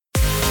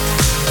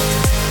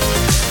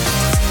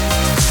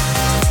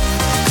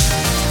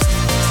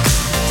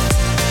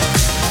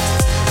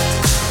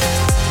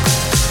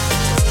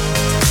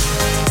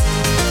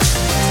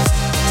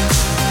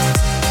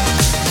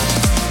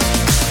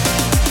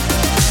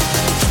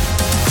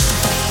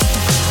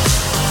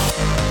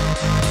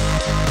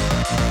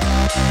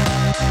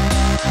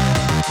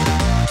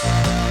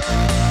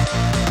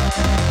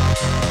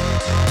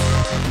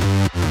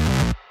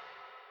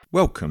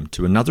Welcome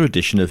to another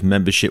edition of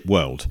Membership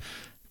World,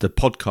 the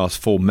podcast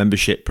for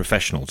membership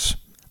professionals.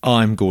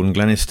 I'm Gordon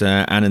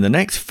Glenister, and in the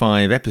next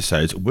 5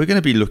 episodes, we're going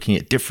to be looking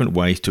at different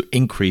ways to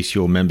increase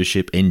your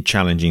membership in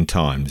challenging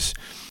times.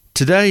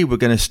 Today, we're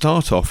going to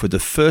start off with the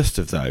first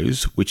of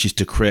those, which is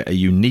to create a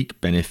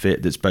unique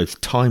benefit that's both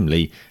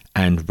timely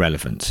and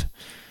relevant.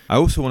 I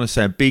also want to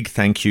say a big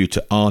thank you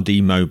to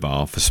RD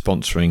Mobile for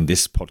sponsoring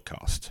this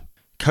podcast.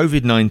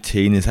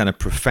 COVID-19 has had a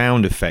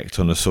profound effect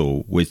on us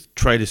all, with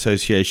trade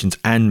associations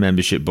and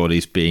membership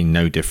bodies being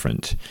no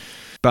different.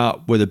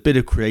 But with a bit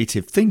of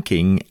creative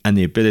thinking and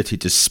the ability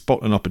to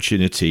spot an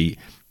opportunity,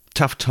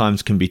 tough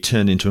times can be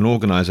turned into an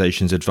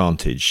organisation's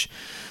advantage.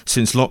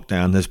 Since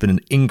lockdown, there's been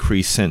an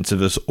increased sense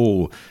of us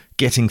all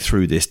getting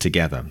through this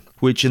together,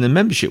 which in the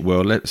membership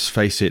world, let's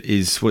face it,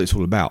 is what it's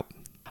all about.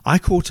 I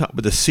caught up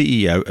with the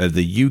CEO of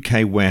the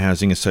UK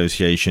Warehousing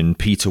Association,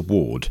 Peter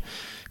Ward,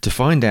 to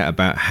find out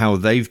about how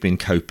they've been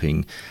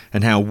coping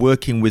and how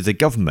working with the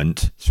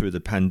government through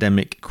the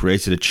pandemic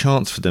created a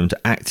chance for them to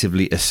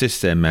actively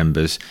assist their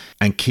members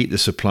and keep the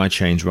supply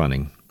chains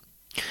running.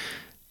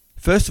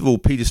 First of all,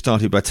 Peter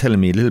started by telling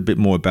me a little bit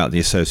more about the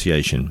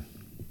association.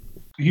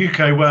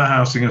 UK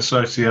Warehousing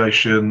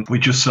Association, we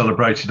just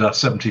celebrated our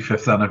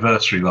 75th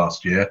anniversary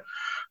last year.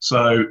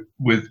 So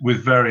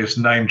with various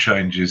name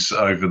changes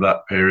over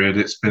that period,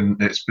 it's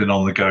been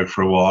on the go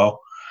for a while.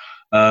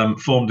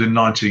 Formed in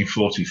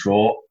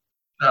 1944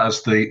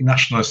 as the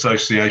National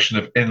Association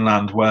of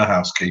Inland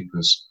Warehouse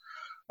Keepers.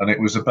 And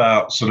it was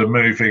about sort of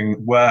moving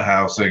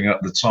warehousing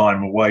at the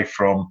time away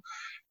from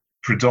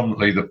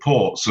predominantly the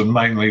ports and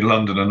mainly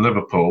London and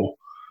Liverpool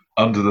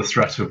under the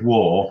threat of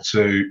war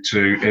to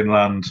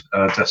inland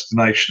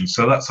destinations.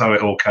 So that's how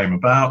it all came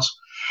about.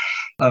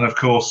 And of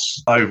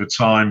course, over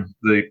time,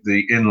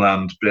 the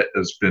inland bit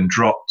has been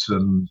dropped,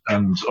 and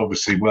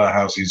obviously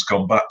warehousing's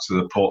gone back to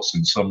the ports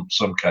in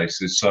some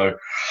cases. So,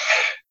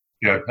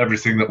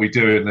 everything that we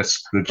do in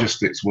this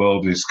logistics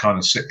world is kind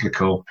of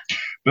cyclical.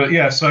 But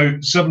yeah, so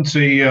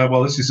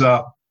this is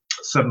our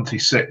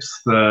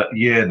 76th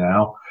year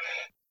now.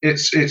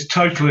 It's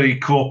totally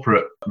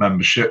corporate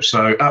membership,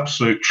 so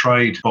absolute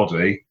trade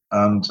body.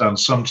 And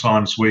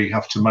sometimes we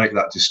have to make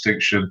that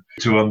distinction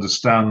to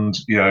understand,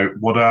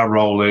 what our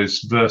role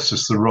is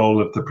versus the role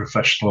of the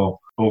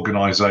professional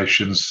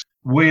organisations.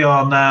 We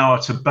are now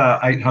at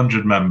about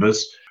 800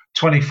 members.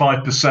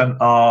 25%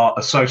 are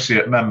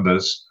associate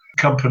members,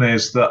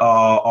 companies that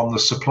are on the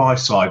supply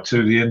side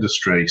to the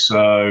industry.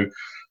 So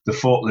the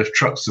forklift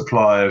truck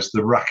suppliers,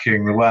 the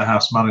racking, the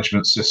warehouse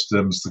management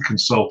systems, the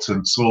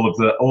consultants, all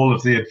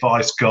of the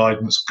advice,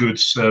 guidance,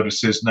 goods,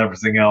 services, and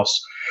everything else,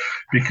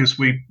 because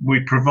we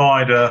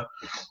provide a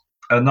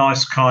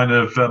nice kind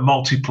of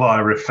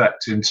multiplier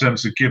effect in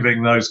terms of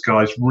giving those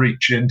guys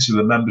reach into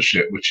the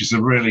membership, which is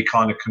a really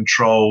kind of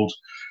controlled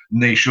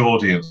niche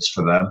audience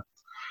for them.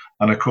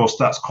 And of course,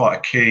 that's quite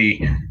a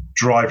key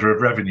driver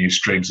of revenue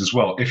streams as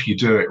well, if you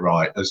do it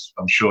right, as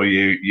I'm sure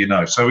you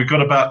know. So we've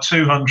got about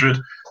 200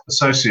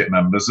 associate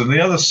members, and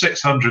the other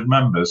 600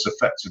 members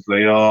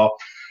effectively are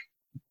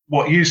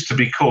what used to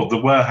be called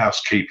the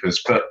warehouse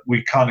keepers, but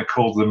we kind of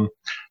call them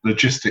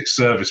logistics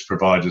service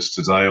providers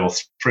today, or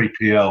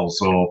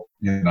 3PLs, or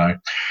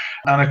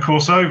And of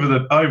course, over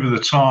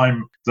the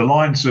time, the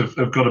lines have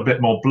got a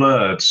bit more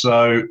blurred.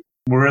 So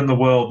we're in the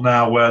world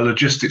now where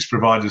logistics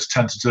providers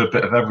tend to do a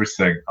bit of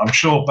everything. I'm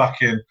sure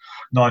back in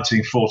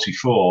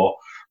 1944,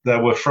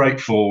 there were freight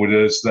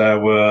forwarders, there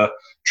were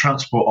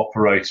transport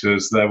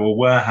operators, there were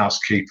warehouse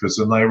keepers,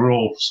 and they were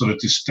all sort of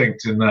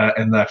distinct in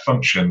their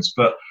functions.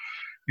 But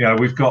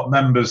we've got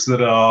members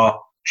that are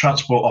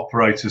transport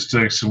operators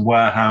doing some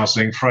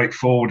warehousing, freight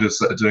forwarders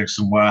that are doing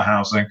some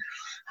warehousing.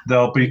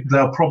 They'll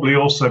probably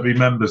also be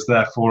members,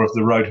 therefore, of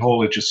the Road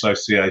Haulage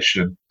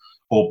Association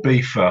or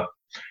BIFA,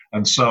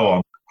 and so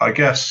on. I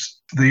guess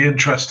the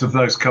interest of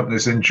those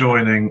companies in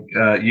joining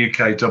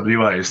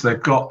UKWA is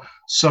they've got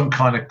some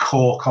kind of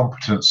core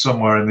competence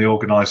somewhere in the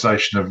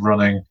organisation of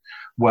running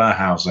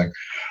warehousing.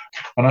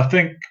 And I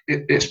think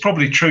it's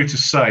probably true to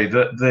say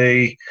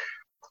that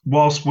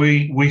whilst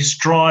we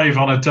strive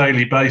on a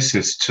daily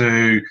basis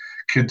to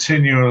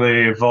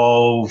continually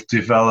evolve,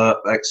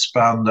 develop,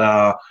 expand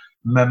our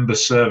member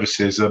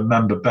services and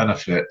member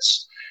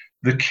benefits,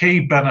 the key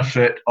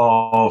benefit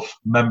of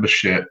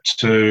membership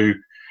to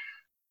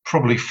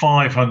probably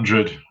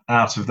 500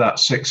 out of that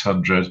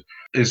 600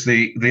 is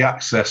the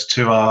access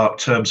to our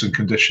terms and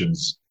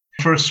conditions.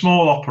 For a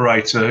small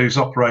operator who's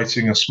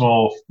operating a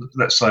small,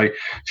 let's say,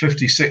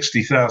 50,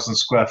 60,000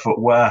 square foot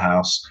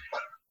warehouse,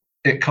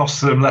 it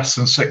costs them less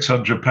than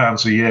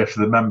 £600 a year for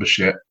the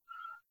membership.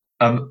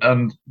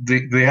 And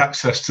the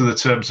access to the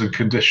terms and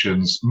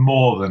conditions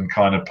more than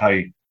kind of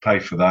pay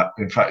for that.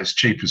 In fact, it's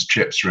cheap as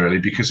chips, really,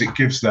 because it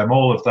gives them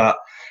all of that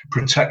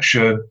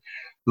protection,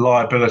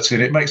 liability,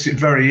 and it makes it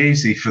very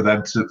easy for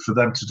them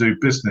to do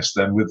business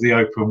then with the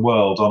open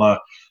world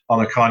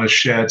on a kind of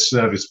shared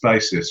service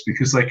basis,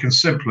 because they can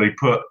simply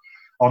put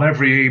on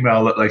every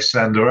email that they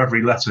send or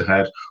every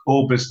letterhead,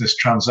 all business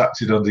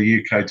transacted under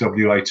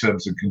UKWA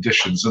terms and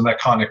conditions, and they're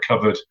kind of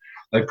covered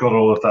they've got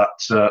all of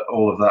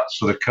that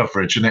sort of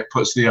coverage, and it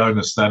puts the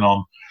onus then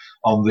on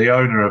the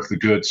owner of the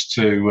goods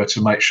to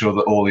make sure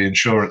that all the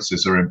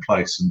insurances are in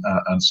place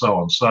and so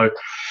on. So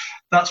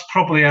that's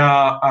probably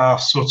our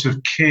sort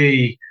of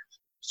key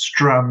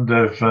strand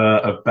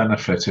of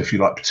benefit, if you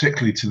like,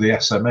 particularly to the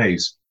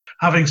SMEs.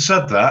 Having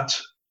said that,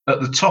 at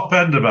the top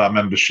end of our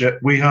membership,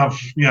 we have,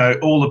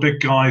 all the big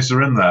guys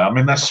are in there. I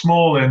mean, they're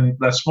small in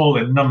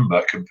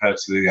number compared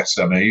to the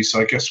SMEs. So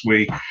I guess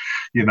we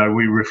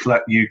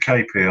reflect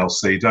UK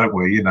PLC, don't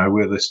we?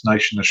 We're this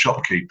nation of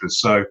shopkeepers.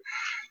 So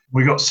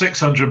we got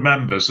 600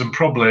 members, and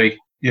probably,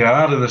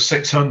 out of the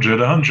 600,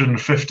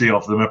 150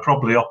 of them are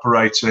probably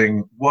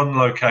operating one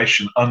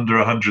location under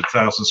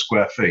 100,000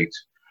 square feet.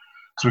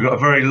 So we've got a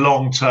very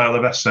long tail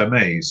of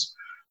SMEs.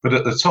 But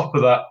at the top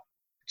of that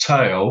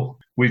tail,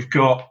 we've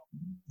got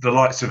the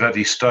likes of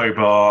Eddie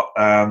Stobart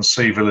and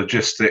Seva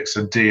Logistics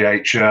and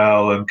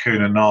DHL and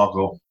Kuehne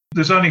Nagel.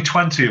 There's only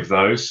 20 of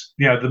those.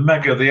 The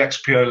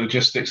XPO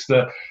Logistics,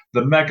 the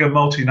mega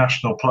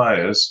multinational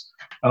players.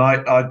 And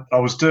I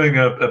was doing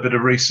a bit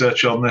of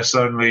research on this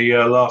only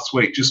last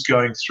week, just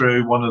going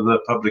through one of the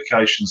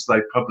publications.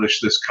 They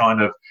published this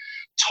kind of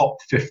top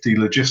 50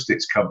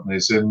 logistics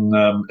companies in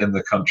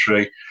the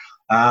country.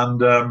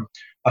 And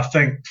I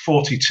think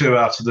 42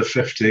 out of the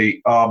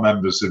 50 are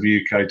members of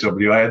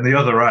UKWA, and the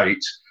other 8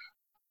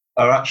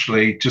 are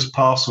actually just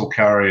parcel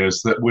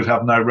carriers that would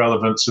have no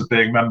relevance of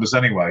being members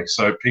anyway.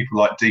 So people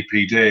like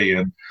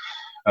DPD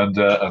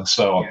and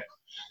so on.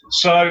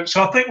 So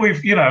I think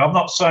we've, I'm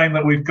not saying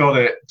that we've got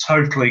it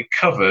totally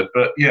covered,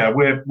 but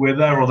we're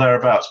there or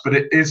thereabouts. But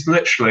it is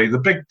literally the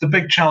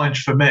big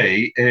challenge for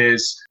me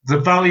is the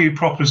value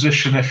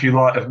proposition, if you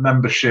like, of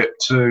membership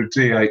to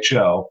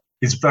DHL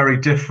is very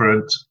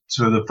different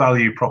to the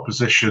value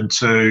proposition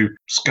to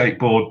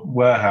skateboard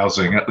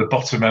warehousing at the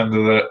bottom end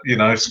of the,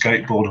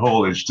 skateboard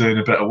haulage, doing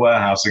a bit of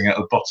warehousing at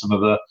the bottom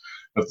of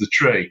the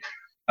tree.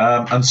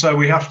 And so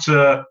we have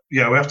to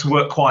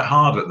work quite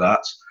hard at that.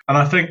 And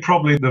I think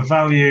probably the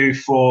value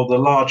for the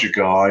larger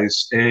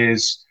guys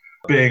is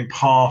being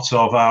part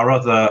of our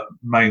other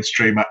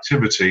mainstream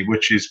activity,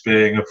 which is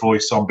being a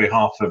voice on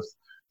behalf of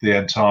the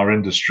entire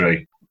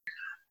industry.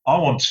 I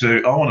want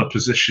to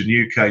position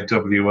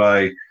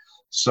UKWA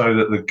so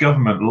that the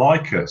government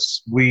like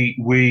us.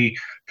 We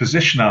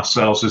position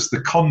ourselves as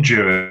the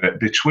conduit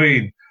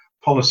between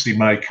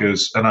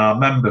policymakers and our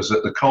members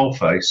at the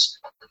coalface,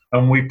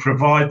 and we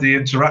provide the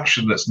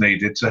interaction that's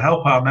needed to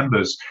help our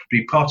members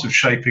be part of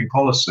shaping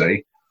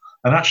policy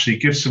and actually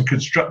give some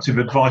constructive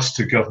advice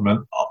to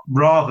government,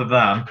 rather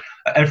than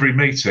at every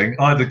meeting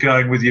either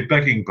going with your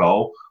begging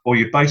bowl or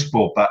your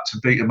baseball bat to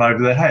beat them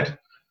over the head.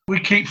 We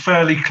keep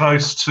fairly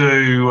close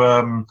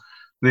to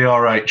the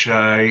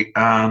RHA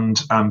and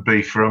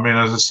BIFA. I mean,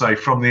 as I say,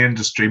 from the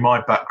industry,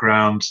 my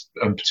background,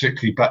 and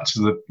particularly back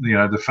to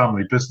the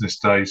family business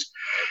days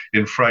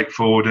in freight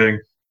forwarding,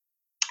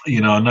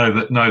 I know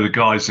the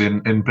guys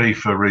in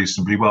BIFA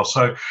reasonably well.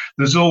 So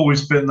there's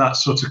always been that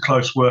sort of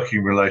close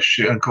working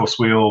relationship. And of course,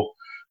 we all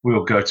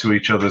go to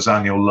each other's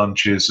annual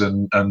lunches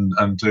and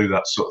do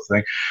that sort of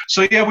thing.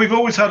 So we've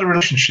always had a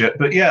relationship.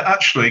 But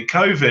actually,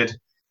 COVID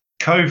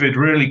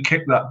really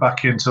kicked that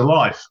back into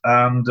life.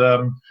 And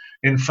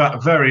in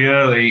fact, very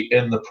early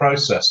in the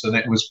process, and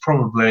it was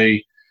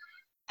probably,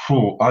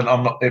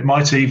 it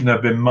might even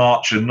have been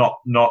March and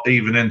not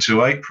even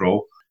into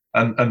April.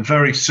 And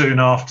very soon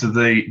after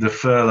the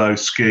furlough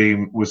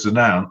scheme was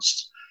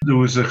announced, there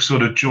was a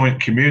sort of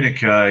joint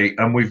communique,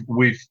 and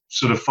we've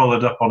sort of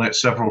followed up on it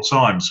several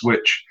times,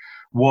 which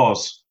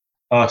was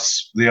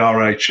us, the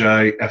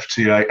RHA,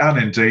 FTA,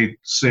 and indeed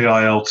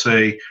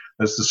CILT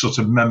as the sort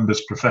of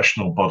members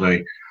professional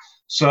body.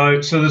 So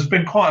there's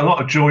been quite a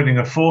lot of joining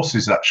of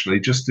forces,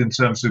 actually, just in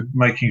terms of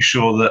making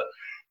sure that,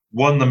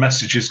 one, the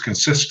message is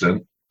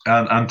consistent,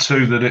 and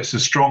two, that it's a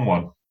strong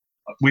one.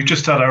 We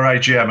just had our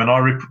AGM, and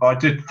I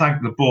did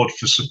thank the board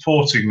for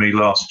supporting me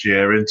last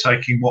year in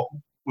taking what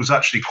was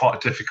actually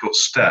quite a difficult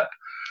step,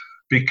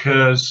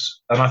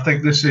 because, and I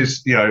think this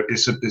is,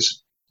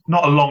 it's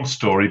not a long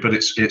story, but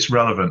it's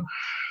relevant.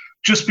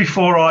 Just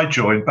before I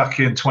joined, back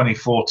in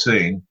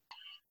 2014,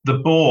 the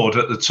board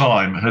at the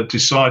time had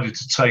decided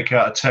to take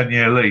out a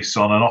 10-year lease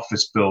on an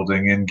office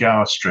building in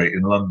Gower Street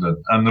in London.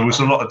 And there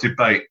was a lot of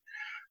debate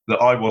that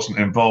I wasn't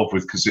involved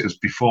with because it was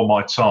before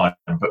my time.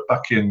 But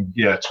back in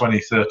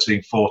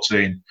 2013,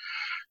 14,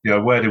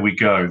 where do we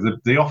go?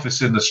 The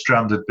office in the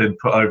Strand had been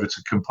put over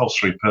to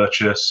compulsory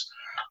purchase.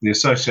 The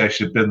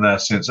association had been there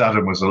since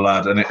Adam was a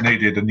lad, and it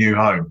needed a new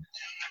home.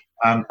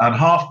 And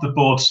half the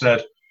board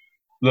said,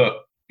 look,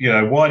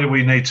 why do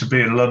we need to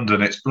be in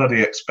London? It's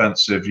bloody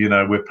expensive.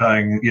 We're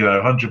paying,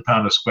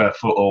 £100 a square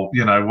foot, or,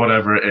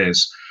 whatever it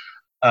is.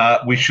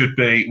 We should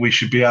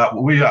be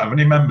out. We don't have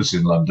any members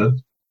in London.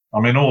 I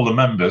mean, all the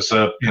members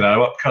are,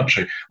 up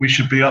country. We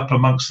should be up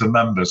amongst the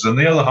members. And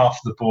the other half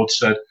of the board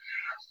said,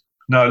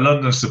 no,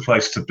 London's the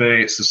place to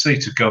be. It's the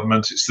seat of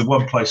government. It's the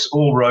one place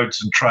all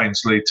roads and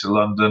trains lead to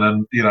London.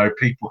 And,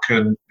 people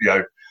can,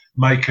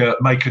 make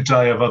a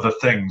day of other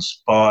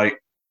things by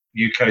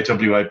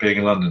UKWA being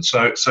in London.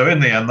 So in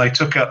the end, they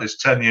took out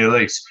this 10-year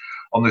lease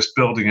on this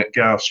building at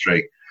Gower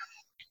Street.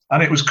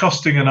 And it was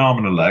costing an arm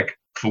and a leg,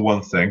 for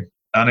one thing.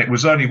 And it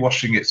was only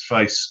washing its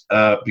face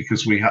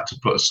because we had to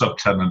put a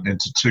subtenant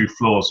into 2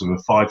 floors of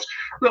a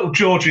little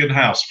Georgian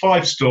house,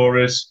 5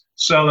 stories,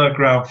 cellar,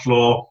 ground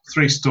floor,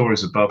 3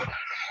 stories above.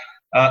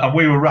 And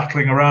we were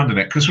rattling around in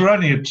it because we're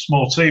only a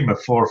small team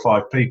of 4 or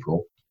 5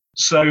 people.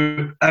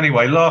 So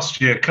anyway,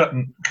 last year,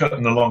 cutting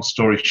the long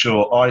story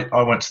short,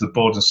 I went to the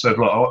board and said,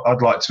 look,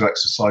 I'd like to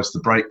exercise the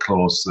break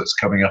clause that's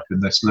coming up in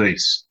this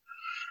lease,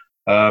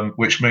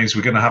 which means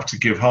we're going to have to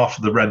give half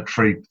of the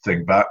rent-free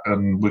thing back,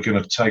 and we're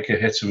going to take a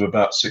hit of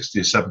about 60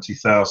 or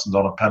 70,000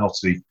 on a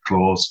penalty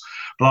clause,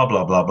 blah,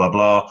 blah, blah, blah,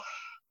 blah.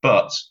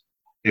 But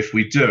if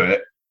we do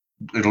it,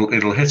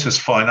 it'll hit us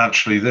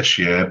financially this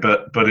year,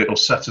 but it'll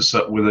set us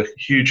up with a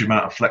huge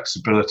amount of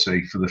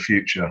flexibility for the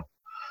future.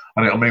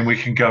 And it'll mean we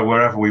can go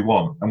wherever we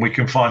want, and we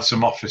can find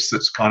some office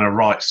that's kind of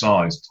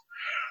right-sized.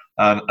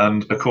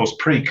 And of course,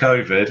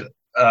 pre-COVID,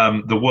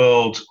 the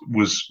world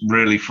was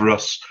really for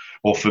us,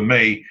 or for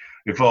me,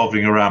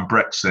 evolving around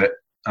Brexit.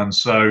 And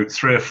so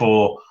 3 or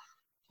 4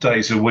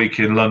 days a week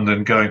in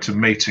London, going to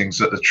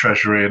meetings at the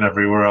Treasury and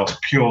everywhere else,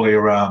 purely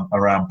around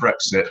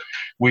Brexit.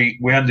 We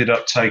ended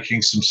up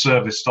taking some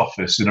serviced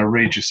office in a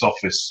Regis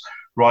office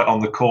right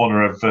on the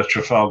corner of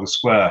Trafalgar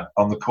Square,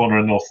 on the corner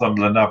of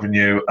Northumberland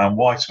Avenue and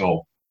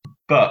Whitehall.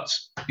 But,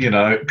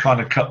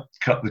 kind of cut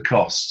the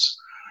costs.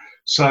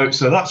 So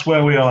that's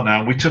where we are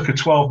now. We took a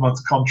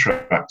 12-month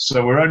contract,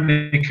 so we're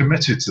only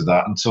committed to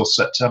that until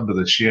September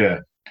this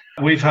year.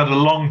 We've had a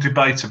long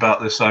debate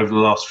about this over the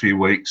last few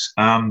weeks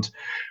and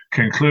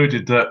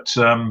concluded that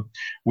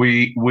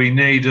we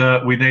need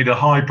a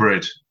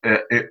hybrid.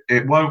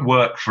 It won't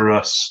work for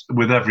us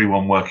with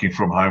everyone working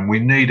from home. We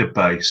need a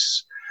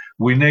base.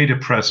 We need a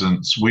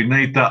presence. We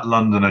need that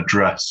London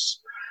address.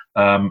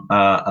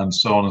 And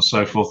so on and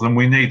so forth. And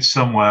we need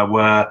somewhere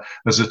where,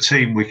 as a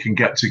team, we can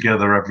get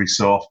together every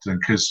so often,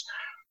 because,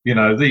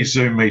 these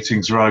Zoom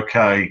meetings are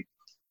okay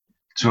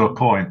to a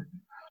point.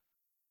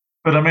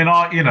 But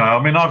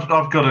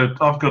I've got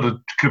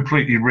to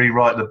completely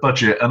rewrite the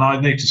budget, and I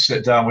need to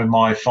sit down with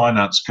my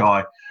finance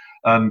guy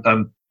and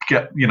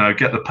get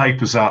the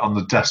papers out on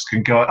the desk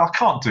and go, I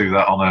can't do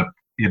that on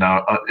in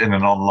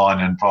an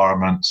online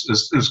environment.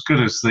 As good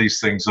as these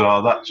things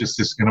are, that just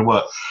isn't going to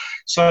work.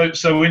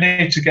 So we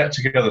need to get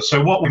together.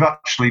 So what we've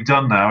actually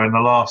done now in the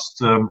last,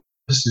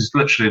 this is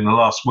literally in the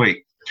last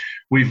week,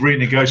 we've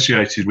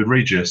renegotiated with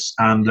Regis,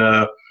 and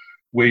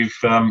we've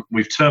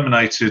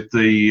terminated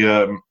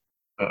the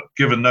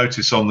given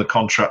notice on the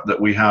contract that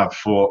we have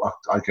for,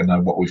 I don't know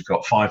what we've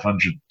got,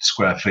 500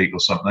 square feet or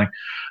something,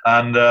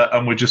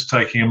 and we're just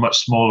taking a much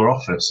smaller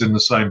office in the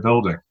same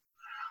building.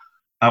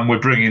 And we're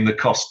bringing the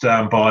cost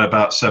down by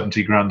about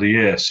 70 grand a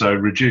year. So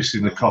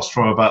reducing the cost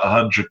from about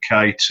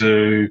 100K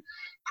to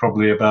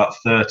probably about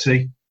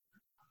 30.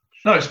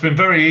 No, it's been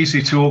very easy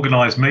to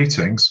organise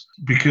meetings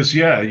because,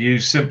 you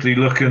simply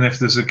look, and if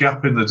there's a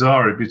gap in the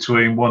diary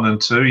between 1 and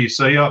 2, you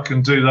say, I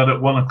can do that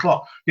at 1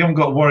 o'clock. You haven't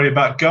got to worry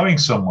about going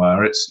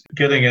somewhere. It's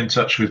getting in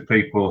touch with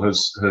people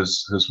has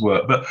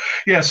worked. But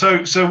so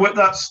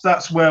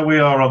that's where we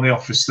are on the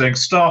office thing.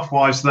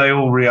 Staff-wise, they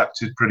all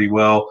reacted pretty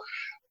well.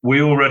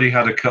 We already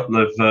had a couple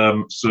of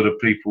sort of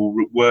people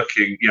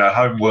working,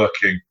 home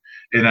working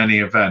in any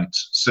event,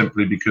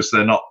 simply because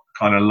they're not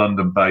kind of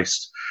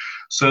London-based.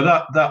 So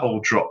that all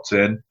dropped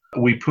in.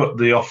 We put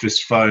the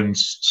office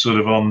phones sort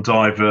of on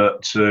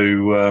divert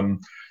to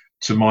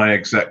my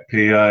exec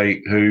PA,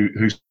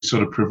 who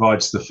sort of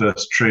provides the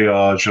first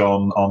triage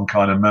on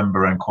kind of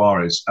member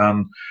enquiries,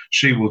 and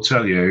she will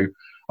tell you.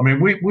 I mean,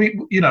 we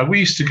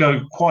used to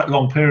go quite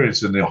long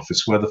periods in the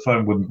office where the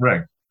phone wouldn't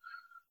ring,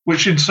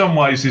 which in some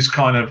ways is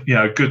kind of,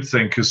 a good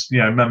thing because,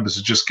 members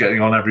are just getting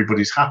on,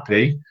 everybody's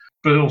happy,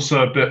 but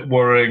also a bit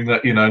worrying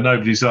that,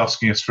 nobody's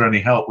asking us for any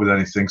help with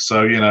anything.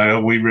 So,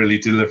 are we really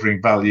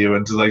delivering value,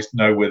 and do they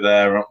know we're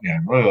there?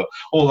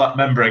 All that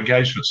member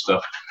engagement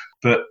stuff.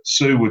 But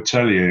Sue would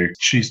tell you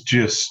she's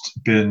just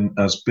been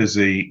as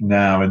busy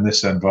now in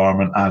this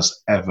environment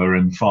as ever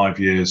in 5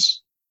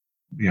 years,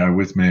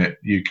 with me at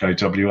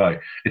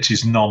UKWA. It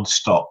is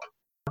non-stop.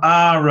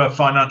 Our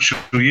financial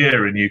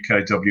year in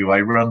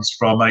UKWA runs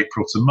from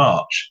April to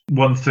March.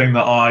 One thing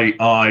that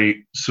I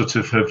sort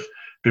of have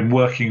been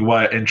working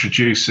away at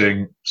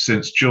introducing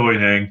since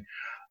joining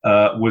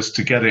was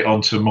to get it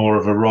onto more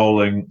of a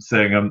rolling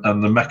thing.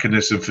 And the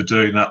mechanism for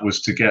doing that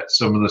was to get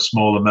some of the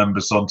smaller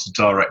members onto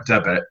direct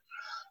debit.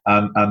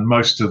 And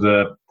most of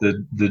the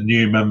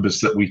new members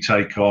that we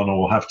take on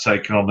or have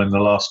taken on in the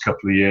last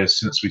couple of years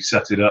since we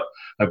set it up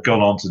have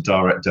gone on to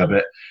direct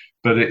debit.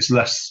 But it's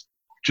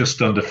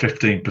just under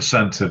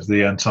 15% of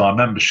the entire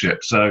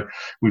membership. So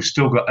we've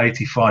still got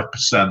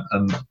 85%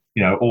 and,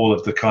 all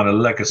of the kind of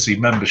legacy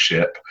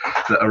membership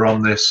that are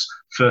on this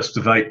 1st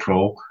of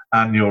April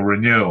annual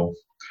renewal.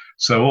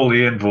 So all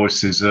the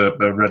invoices are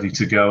ready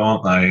to go,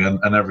 aren't they?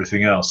 And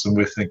everything else. And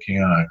we're thinking,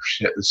 oh,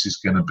 shit, this is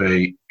going to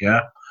be,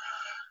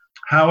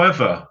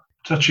 However,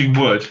 touching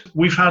wood,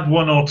 we've had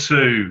one or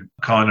two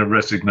kind of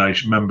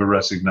member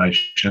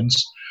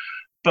resignations,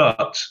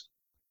 but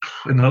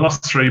in the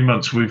last 3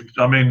 months, we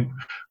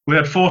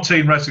had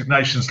 14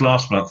 resignations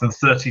last month and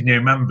 30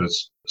 new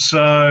members.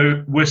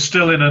 So we're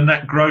still in a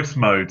net growth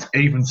mode,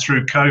 even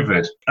through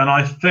COVID. And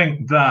I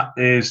think that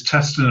is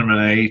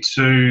testimony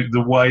to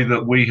the way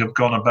that we have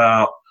gone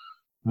about,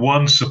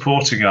 one,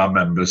 supporting our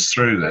members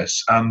through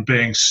this and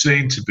being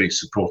seen to be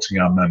supporting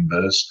our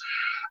members,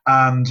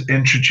 and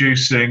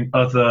introducing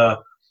other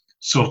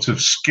sort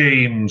of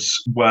schemes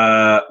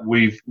where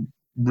we've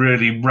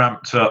really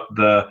ramped up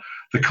the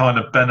kind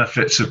of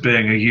benefits of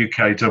being a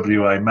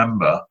UKWA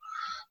member.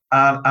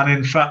 And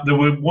in fact, there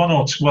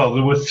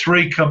were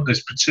three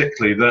companies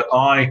particularly that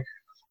I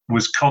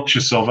was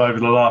conscious of over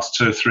the last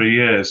 2 or 3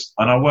 years,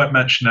 and I won't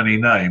mention any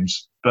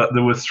names, but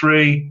there were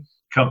three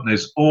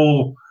companies,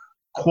 all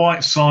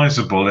quite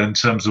sizable in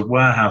terms of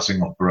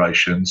warehousing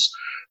operations,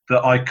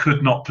 that I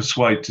could not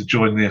persuade to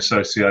join the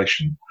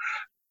association,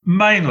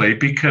 mainly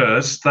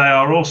because they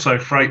are also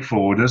freight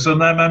forwarders and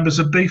they're members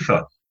of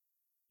BIFA.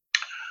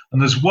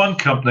 And there's one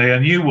company,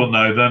 and you will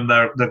know them,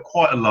 they're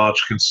quite a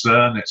large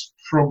concern. It's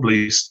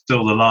probably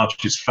still the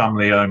largest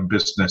family-owned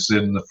business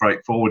in the freight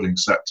forwarding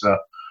sector.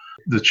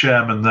 The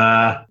chairman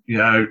there,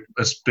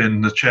 has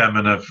been the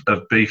chairman of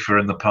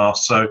BIFA in the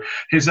past. So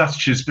his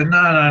attitude's been,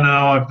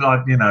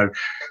 no,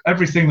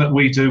 everything that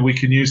we do, we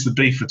can use the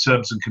BIFA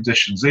terms and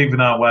conditions. Even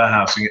our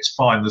warehousing, it's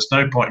fine. There's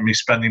no point in me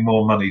spending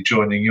more money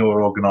joining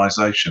your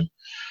organisation.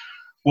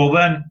 Well,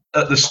 then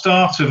at the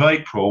start of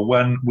April,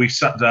 when we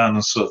sat down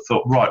and sort of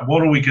thought, right,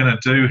 what are we going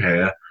to do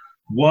here?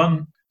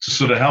 One, to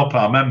sort of help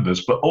our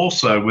members, but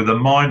also with a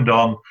mind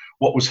on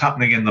what was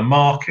happening in the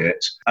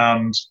market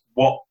and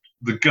what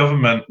the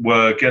government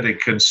were getting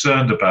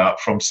concerned about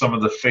from some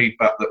of the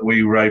feedback that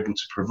we were able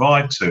to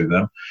provide to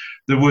them.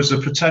 There was a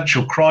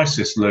potential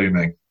crisis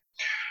looming.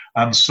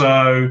 And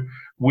so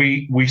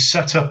we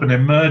set up an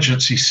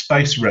emergency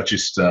space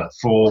register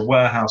for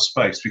warehouse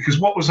space, because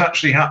what was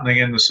actually happening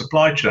in the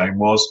supply chain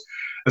was,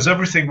 as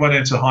everything went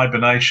into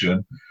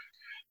hibernation,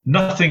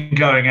 nothing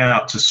going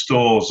out to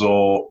stores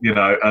or,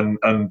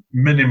 and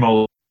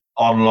minimal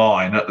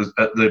online at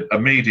the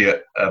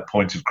immediate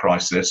point of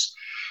crisis,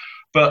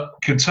 but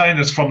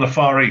containers from the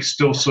Far East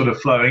still sort of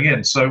flowing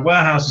in. So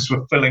warehouses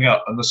were filling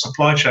up and the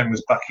supply chain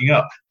was backing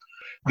up.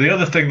 The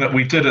other thing that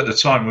we did at the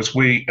time was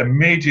we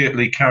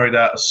immediately carried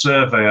out a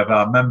survey of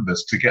our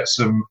members to get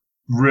some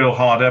real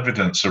hard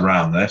evidence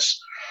around this.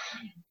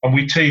 And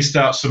we teased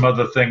out some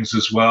other things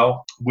as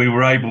well. We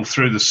were able,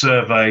 through the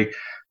survey,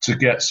 to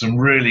get some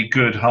really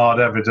good hard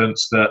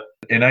evidence that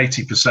in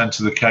 80%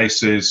 of the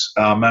cases,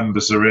 our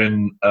members are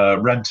in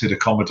rented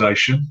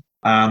accommodation,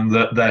 and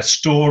that their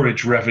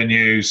storage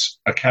revenues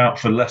account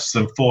for less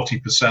than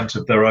 40%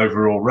 of their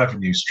overall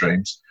revenue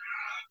streams,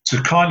 to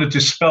kind of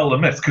dispel the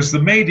myth, because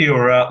the media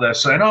are out there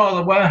saying,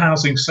 the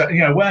warehousing,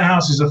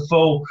 warehouses are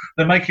full,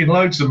 they're making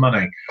loads of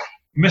money,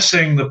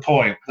 missing the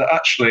point that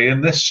actually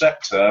in this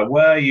sector,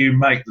 where you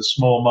make the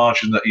small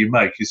margin that you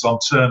make is on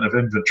turn of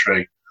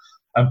inventory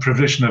and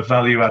provision of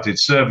value-added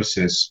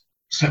services.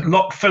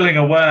 So filling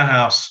a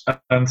warehouse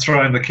and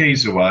throwing the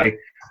keys away.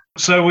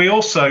 So we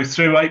also,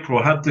 through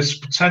April, had this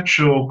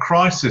potential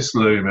crisis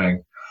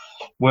looming,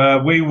 where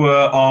we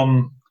were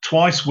on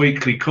twice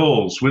weekly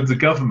calls with the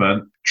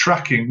government,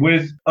 tracking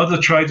with other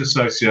trade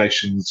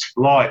associations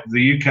like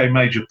the UK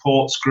Major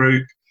Ports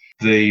Group,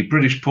 the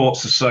British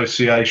Ports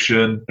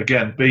Association,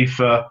 again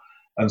BIFA,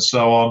 and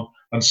so on,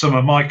 and some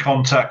of my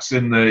contacts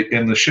in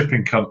the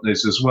shipping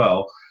companies as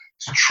well,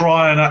 to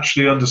try and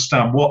actually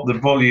understand what the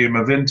volume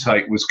of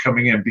intake was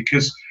coming in,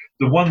 because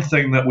the one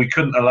thing that we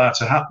couldn't allow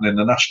to happen in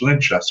the national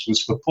interest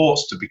was for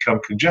ports to become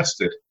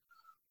congested,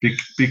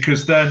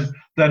 because then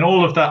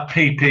all of that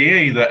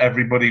PPE that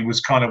everybody was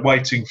kind of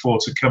waiting for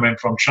to come in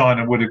from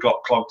China would have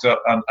got clogged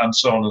up, and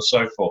so on and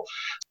so forth.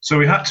 So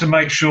we had to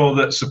make sure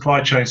that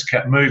supply chains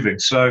kept moving.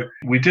 So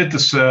we did the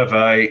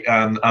survey,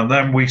 and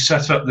then we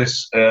set up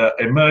this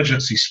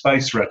emergency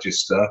space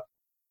register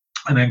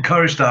and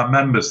encouraged our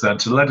members then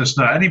to let us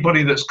know,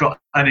 anybody that's got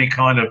any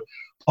kind of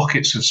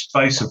pockets of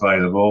space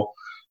available,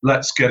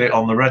 let's get it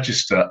on the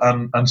register.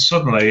 And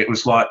suddenly it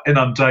was like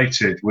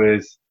inundated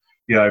with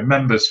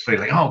members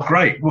feeling, oh,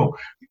 great, well,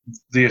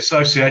 the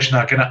association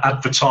are going to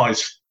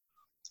advertise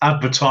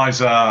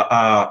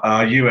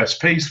our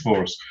USPs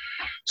for us.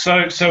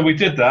 So we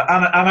did that,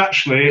 and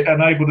actually it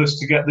enabled us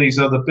to get these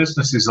other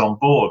businesses on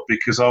board,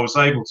 because I was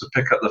able to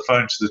pick up the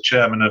phone to the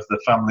chairman of the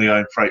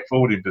family-owned freight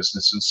forwarding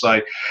business and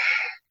say,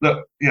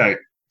 look,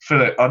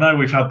 Philip, I know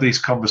we've had these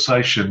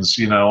conversations,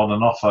 on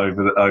and off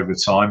over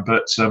time,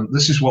 but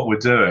this is what we're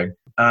doing,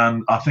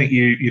 and I think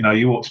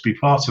you ought to be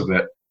part of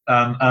it.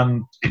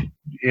 And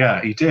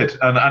yeah, he did,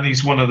 and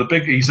he's one of the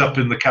big. He's up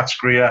in the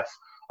category F,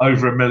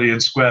 over 1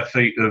 million square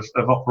feet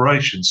of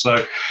operation.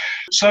 So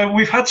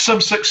we've had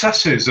some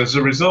successes as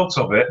a result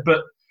of it,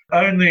 but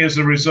only as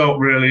a result,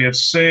 really, of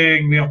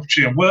seeing the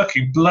opportunity and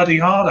working bloody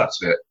hard at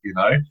it.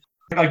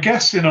 I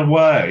guess in a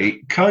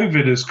way,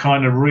 COVID has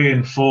kind of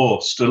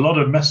reinforced a lot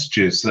of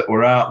messages that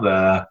were out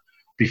there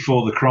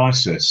before the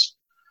crisis.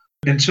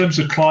 In terms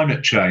of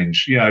climate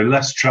change,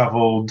 less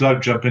travel,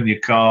 don't jump in your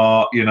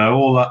car,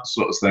 all that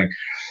sort of thing.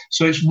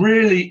 So it's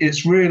really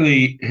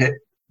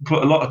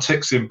put a lot of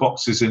ticks in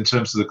boxes in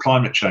terms of the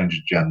climate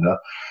change agenda.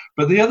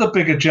 But the other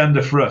big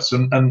agenda for us,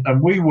 and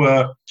we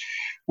were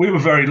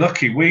very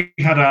lucky. We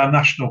had our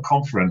national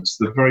conference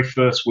the very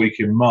first week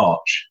in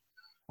March,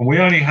 and we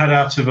only had,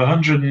 out of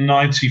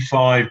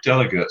 195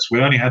 delegates,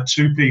 we only had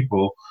 2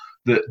 people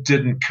that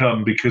didn't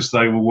come because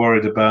they were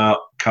worried about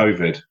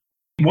COVID.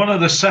 One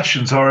of the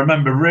sessions I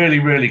remember really,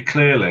 really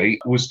clearly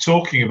was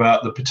talking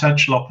about the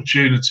potential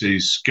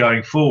opportunities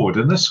going forward.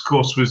 And this, of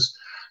course, was,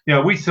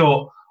 we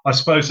thought, I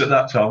suppose at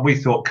that time, we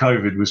thought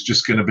COVID was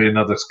just going to be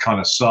another kind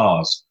of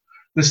SARS.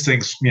 This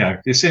thing's,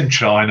 it's in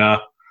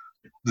China.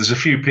 There's a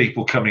few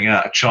people coming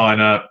out of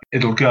China.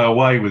 It'll go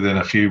away within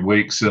a few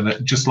weeks,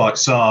 and just like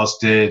SARS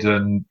did,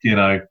 and,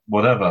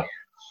 whatever.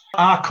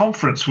 Our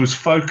conference was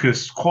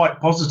focused quite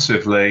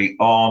positively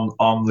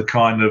on the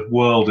kind of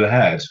world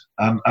ahead,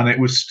 and it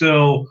was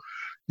still,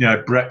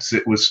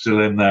 Brexit was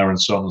still in there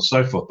and so on and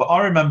so forth. But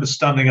I remember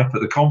standing up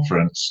at the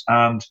conference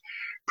and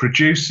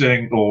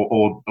producing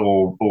or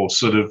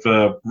sort of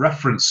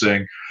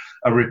referencing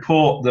a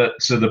report that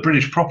the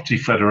British Property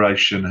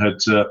Federation had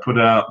put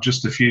out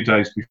just a few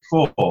days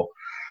before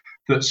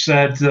that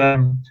said,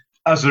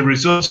 as a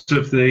result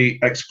of the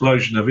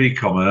explosion of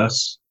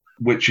e-commerce,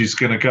 which is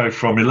going to go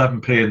from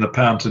 11p in the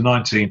pound to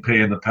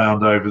 19p in the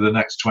pound over the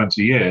next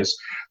 20 years,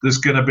 there's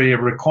going to be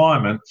a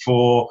requirement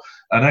for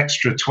an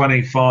extra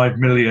 25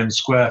 million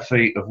square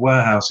feet of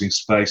warehousing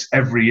space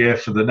every year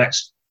for the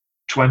next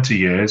 20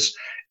 years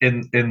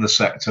in the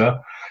sector.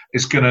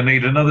 It's going to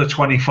need another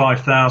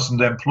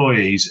 25,000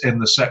 employees in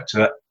the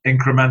sector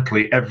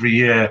incrementally every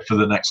year for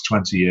the next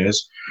 20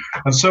 years.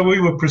 And so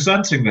we were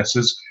presenting this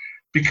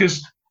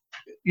because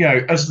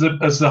as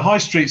the high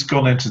street's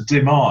gone into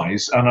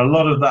demise, and a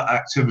lot of that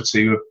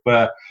activity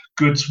where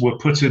goods were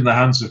put in the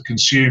hands of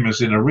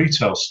consumers in a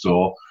retail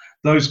store,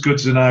 those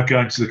goods are now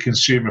going to the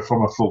consumer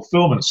from a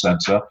fulfillment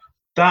centre.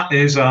 That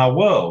is our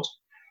world.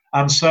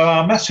 And so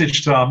our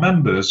message to our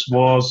members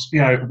was,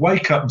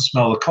 wake up and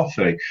smell the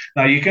coffee.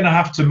 Now, you're going to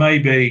have to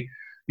maybe,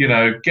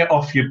 get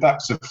off your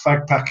backs of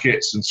fag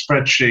packets and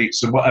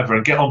spreadsheets and whatever,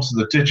 and get onto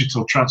the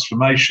digital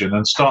transformation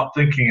and start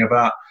thinking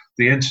about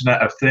the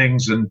Internet of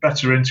Things and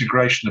better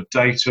integration of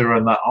data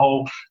and that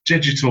whole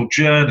digital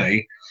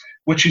journey,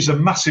 which is a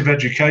massive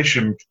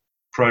education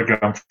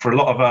program for a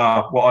lot of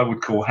our, what I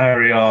would call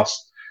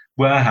hairy-ass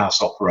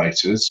warehouse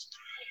operators.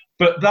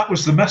 But that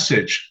was the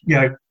message.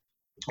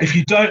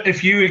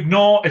 If you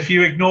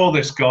ignore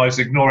this, guys,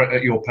 ignore it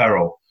at your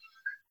peril.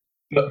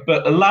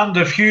 But a land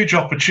of huge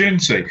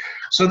opportunity.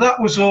 So that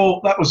was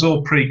all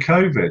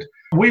pre-COVID.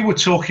 We were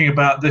talking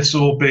about this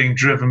all being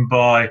driven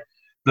by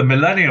the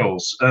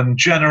millennials and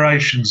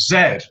Generation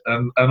Z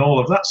and all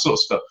of that sort of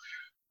stuff.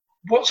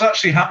 What's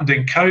actually happened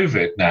in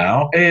COVID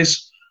now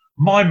is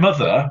my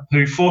mother,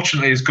 who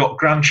fortunately has got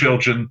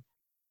grandchildren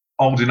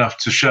old enough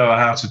to show her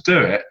how to do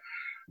it,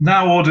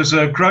 now orders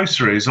her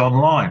groceries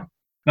online.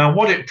 Now,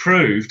 what it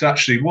proved,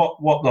 actually, what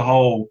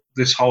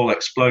this whole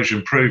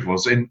explosion proved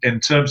was, in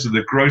terms of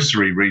the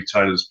grocery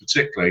retailers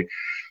particularly,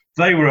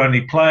 they were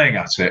only playing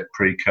at it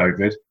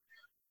pre-COVID,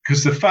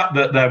 because the fact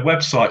that their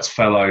websites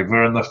fell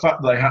over and the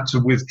fact they had to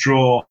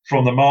withdraw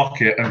from the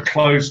market and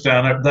close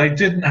down, they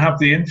didn't have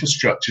the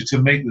infrastructure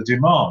to meet the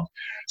demand.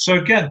 So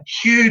again,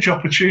 huge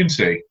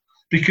opportunity,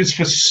 because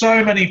for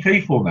so many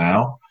people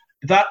now,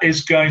 that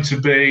is going to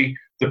be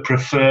the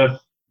preferred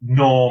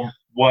norm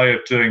way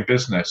of doing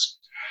business.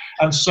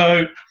 And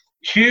so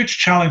huge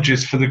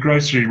challenges for the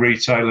grocery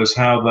retailers,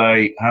 how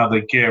they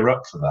gear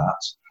up for that.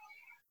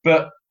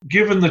 But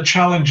given the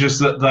challenges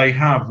that they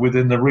have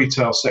within the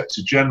retail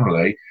sector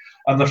generally,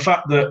 and the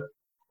fact that,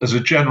 as a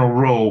general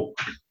rule,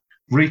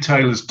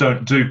 retailers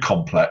don't do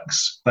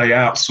complex, they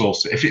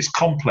outsource it. If it's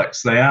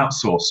complex, they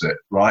outsource it,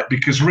 right?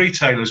 Because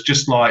retailers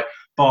just like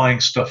buying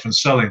stuff and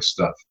selling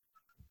stuff.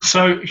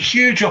 So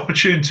huge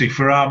opportunity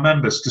for our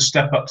members to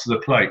step up to the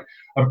plate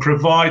and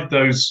provide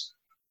those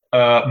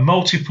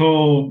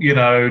multiple,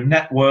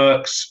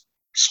 networks,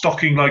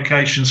 stocking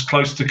locations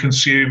close to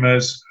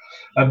consumers,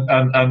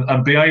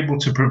 and be able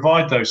to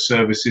provide those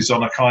services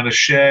on a kind of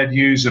shared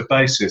user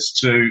basis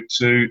to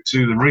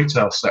the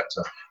retail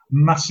sector.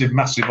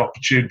 Massive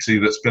opportunity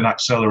that's been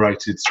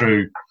accelerated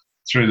through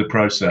the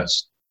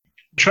process.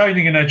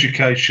 Training and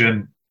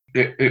education,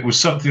 it was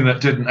something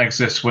that didn't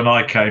exist when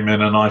I came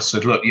in, and I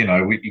said, look,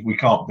 we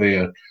can't be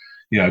a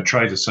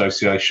trade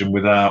association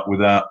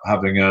without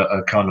having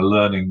a kind of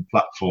learning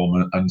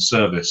platform and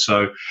service.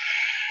 So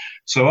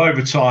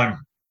over time,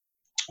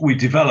 we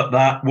developed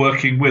that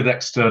working with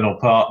external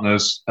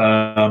partners,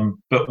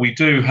 but we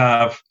do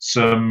have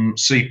some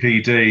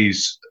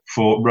CPDs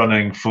for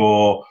running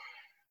for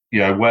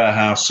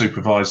warehouse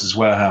supervisors,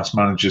 warehouse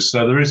managers.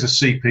 So there is a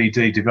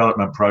CPD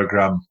development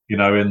program,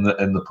 in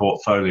the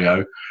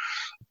portfolio.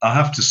 I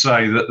have to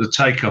say that the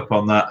take up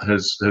on that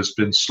has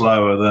been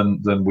slower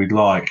than we'd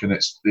like, and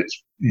it's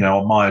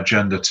on my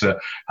agenda to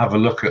have a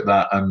look at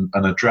that and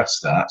address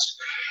that.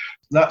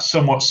 that's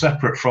somewhat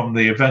separate from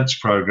the events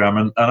program,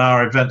 and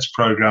our events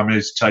program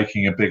is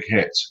taking a big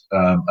hit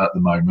at the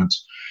moment.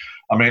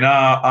 I mean,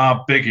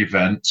 our big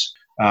event,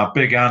 our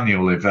big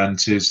annual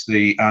event is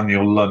the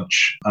annual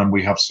lunch, and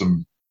we have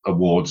some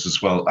awards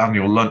as well,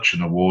 annual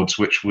luncheon awards,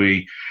 which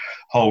we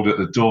hold at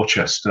the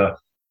Dorchester.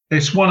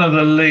 It's one of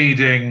the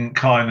leading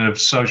kind of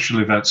social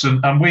events,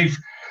 and we've,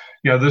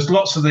 there's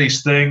lots of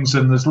these things,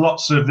 and there's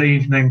lots of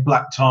evening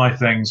black tie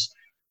things.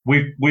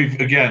 We've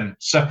again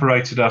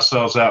separated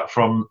ourselves out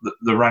from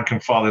the rank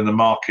and file in the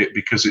market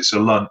because it's a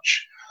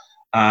lunch,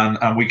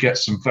 and we get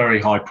some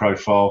very high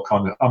profile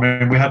kind of. I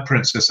mean, we had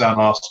Princess Anne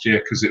last year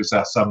because it was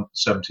our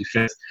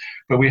 75th,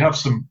 but we have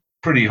some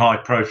pretty high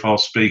profile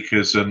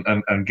speakers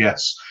and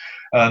guests,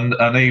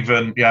 and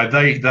even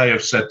they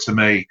have said to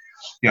me,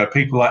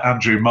 people like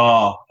Andrew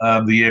Marr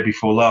the year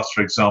before last,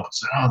 for example,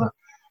 said,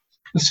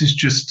 this is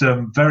just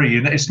very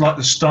unique. It's like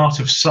the start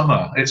of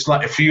summer. It's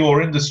like, for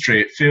your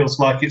industry, it feels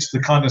like it's the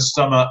kind of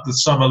the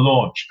summer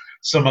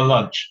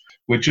lunch.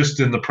 We're just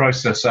in the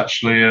process,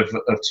 actually, of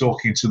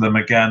talking to them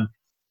again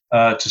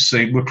to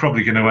see. We're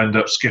probably going to end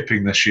up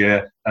skipping this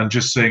year and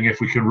just seeing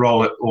if we can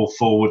roll it all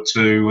forward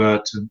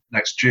to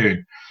next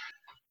June.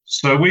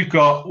 So we've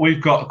got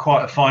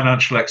quite a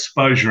financial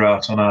exposure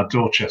out on our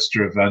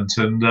Dorchester event,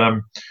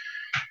 and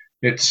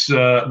it's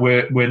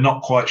we're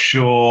not quite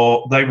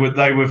sure. They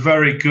were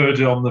very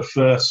good on the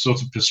first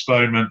sort of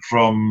postponement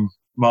from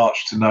March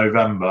to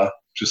November,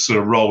 just sort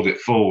of rolled it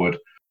forward.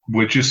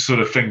 We're just sort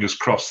of fingers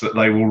crossed that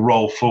they will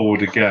roll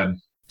forward again.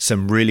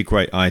 Some really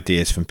great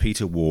ideas from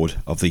Peter Ward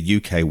of the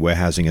UK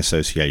Warehousing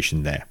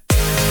Association there.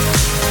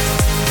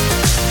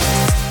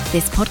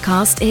 This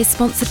podcast is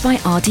sponsored by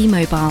RD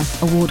Mobile,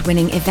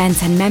 award-winning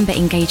event and member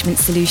engagement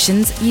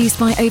solutions used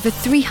by over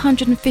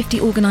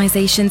 350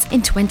 organisations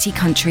in 20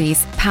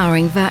 countries,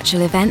 powering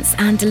virtual events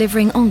and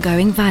delivering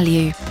ongoing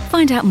value.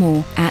 Find out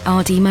more at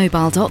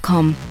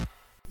rdmobile.com.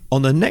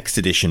 On the next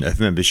edition of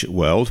Membership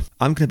World,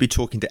 I'm going to be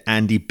talking to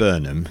Andy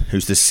Burnham,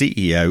 who's the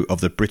CEO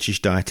of the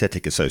British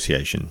Dietetic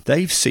Association.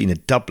 They've seen a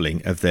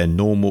doubling of their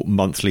normal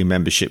monthly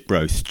membership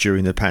growth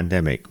during the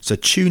pandemic, so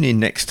tune in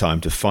next time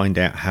to find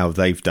out how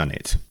they've done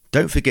it.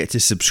 Don't forget to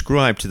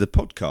subscribe to the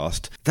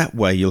podcast. That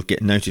way you'll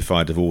get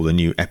notified of all the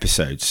new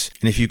episodes.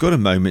 And if you've got a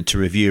moment to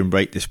review and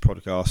rate this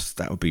podcast,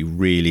 that would be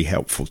really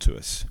helpful to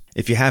us.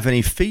 If you have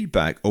any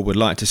feedback or would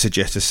like to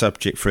suggest a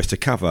subject for us to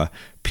cover,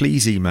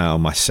 please email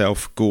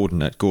myself,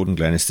 Gordon at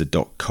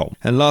gordonglenister.com.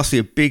 And lastly,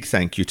 a big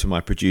thank you to my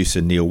producer,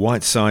 Neil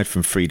Whiteside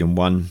from Freedom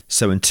One.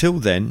 So until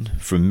then,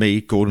 from me,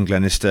 Gordon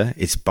Glenister,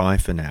 it's bye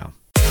for now.